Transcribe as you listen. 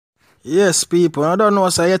Yes, people, I don't know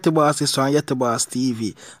say Yeti Boss is on Yeti Boss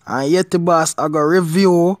TV. And Yeti Boss I go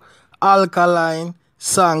review Alkaline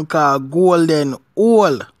song called Golden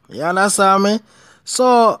Hole. You understand me?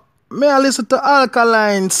 So me I listen to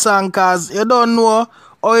Alkaline song cause you don't know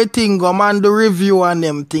how it thing go man do review on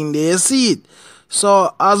them thing they see it.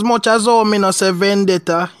 So as much as how me no say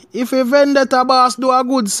Vendetta, if a Vendetta Boss do a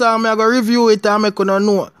good song, me I go review it and make you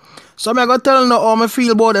know. So me I go tell you how me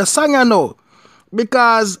feel about the song you know.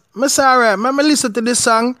 Because me say alright, me listen to this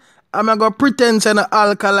song and I go pretend say the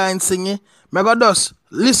Alkaline singing. I go just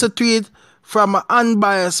listen to it from an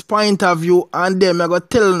unbiased point of view and then I go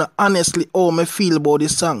tell you honestly how me feel about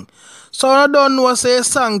this song. So I don't know say a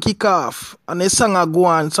song kick off and the song a go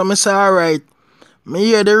on. So I say alright. Me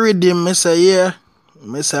hear the rhythm, I say yeah.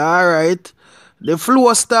 I say alright. The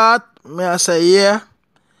flow start, I say yeah.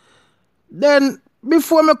 Then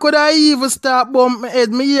before me could I even start bump my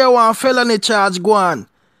head, me hear one felony charge go on.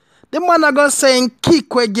 The man a go saying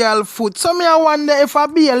kick with girl foot. So me I wonder if I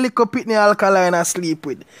be a little pitney Alkaline I sleep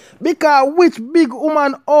with. Because which big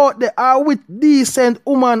woman out there or which decent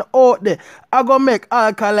woman out there I go make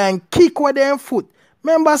Alkaline kick with them foot.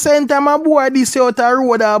 Remember saying time a boy this out a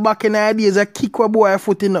road or back in the days a kick with boy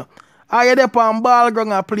foot, you know. Or you dey on ball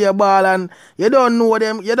ground and play ball and you don't know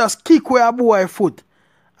them, you just kick with a boy foot.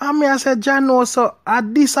 And me I said, John, no, so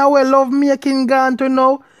at this our love making gone to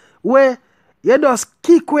now, where you just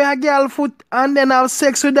kick with a girl foot and then have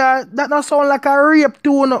sex with her. That not sound like a rape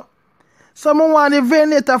too, no. So I want the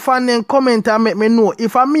Vendetta fan then comment and make me know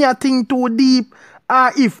if I me a think too deep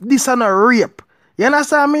or if this is not rape. You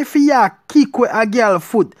understand me? If you kick with a girl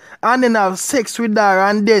foot and then have sex with her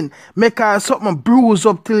and then make her something bruise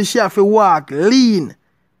up till she have to walk lean.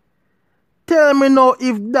 Tell me now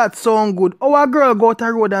if that sound good. Our girl go to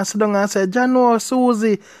the road and sit down and say, Jano,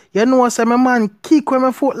 Susie, you know say my man kick with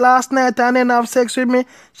my foot last night and then have sex with me.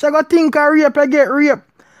 She go think I rape, I get raped.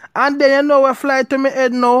 And then you know we fly to my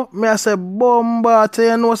head now. Me I say, bomba,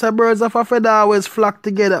 you know say birds of a feather always flock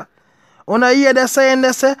together. When I hear they saying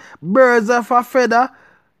they say, birds of a feather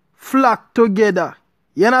flock together.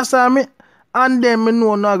 You understand me? And then me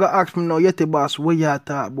know now go ask me now, Yeti Boss, what you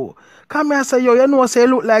talk about? Come here say, yo, you know say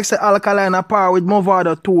look like say Alkaline a par with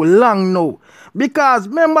Movado too long now. Because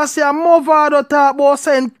remember say a Movado talk about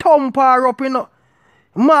saying thump her up, you know.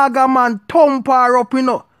 Maga man thump her up, you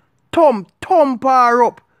know. Thump her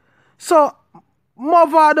up. So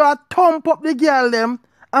Movado a thump up the girl them,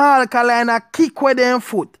 Alkaline a kick with them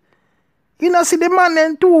foot. You know see the man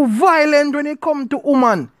them too violent when it come to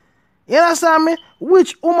woman. You understand me?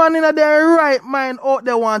 Which woman in their right mind out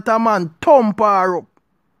there want a man thump her up?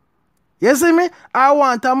 You see me? I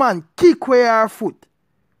want a man kick with her foot.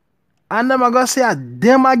 And them a go say,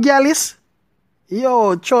 them a gyalis?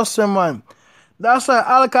 Yo, trust me, man. That's why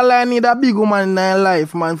Alkaline need a big woman in their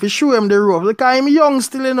life, man, for show him the ropes. Because him young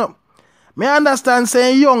still, you know. Me understand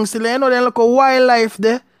saying young still, you know, they look a wildlife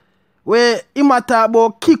there. Where him a talk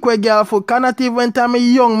about kick with girl foot. Cannot even tell me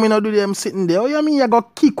young, me not do them sitting there. Oh, you mean you go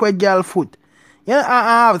kick with girl foot? Yeah,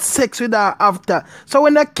 I have sex with her after. So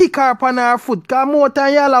when they kick her upon her foot, because more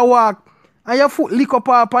time you walk, and your foot lick up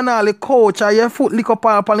upon the couch, or your foot lick up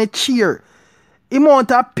upon the chair. It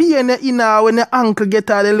amount of pain in her when the ankle get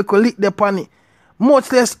her, the little lick upon it.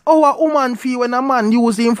 Much less how a woman feel when a man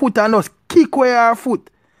use him foot and just kick with her foot.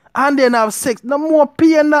 And then have sex. No more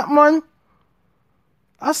pain that, man.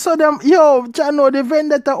 I saw them, yo, I know the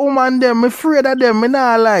Vendetta woman them, me afraid of them, me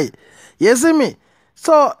not lie. You see me?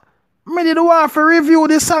 So, me did want to review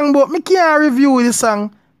the song, but me can't review the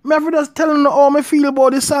song. Me have to just tell them how me feel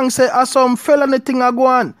about the song, say, as some felony thing a go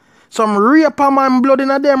on. Some rape a man blood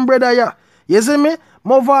in a them, brother, yeah. You see me?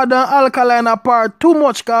 Movado and Alkaline apart too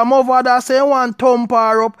much, because Movado say want thump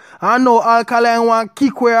her up, and now Alkaline want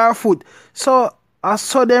kick with her foot. So, I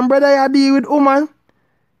saw them, brother, you deal with woman.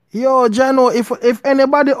 Yo, Jano, if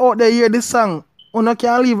anybody out there hear this song, you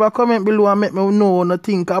can leave a comment below and make me know what you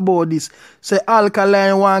think about this. Say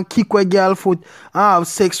Alkaline want kick with girl foot and have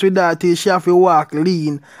sex with her till she have to walk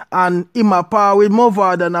lean. And him a par with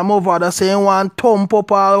Movado and Movado say he want thump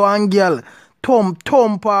up all one girl.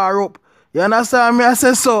 Thump her up. You understand me? I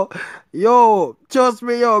say so. Yo, trust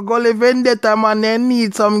me, yo, go live Vendetta, man, they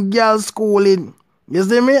need some girl schooling. You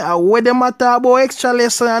see me? I wear them a talk about extra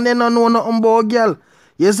lesson and they don't know nothing about girl.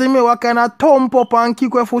 You see me, what kind of thump up and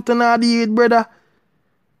kick with foot in the head, brother?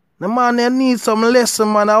 The man, they need some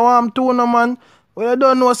lesson, man. I want to know, man. Well, I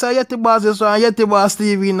don't know, say Yeti Boss is on Yeti Boss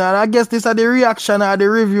TV. And I guess this is the reaction or the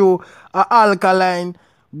review of Alkaline,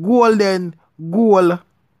 Golden Goal,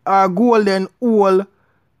 or Golden Hole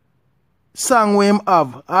song we him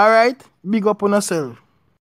have. Alright? Big up on yourself.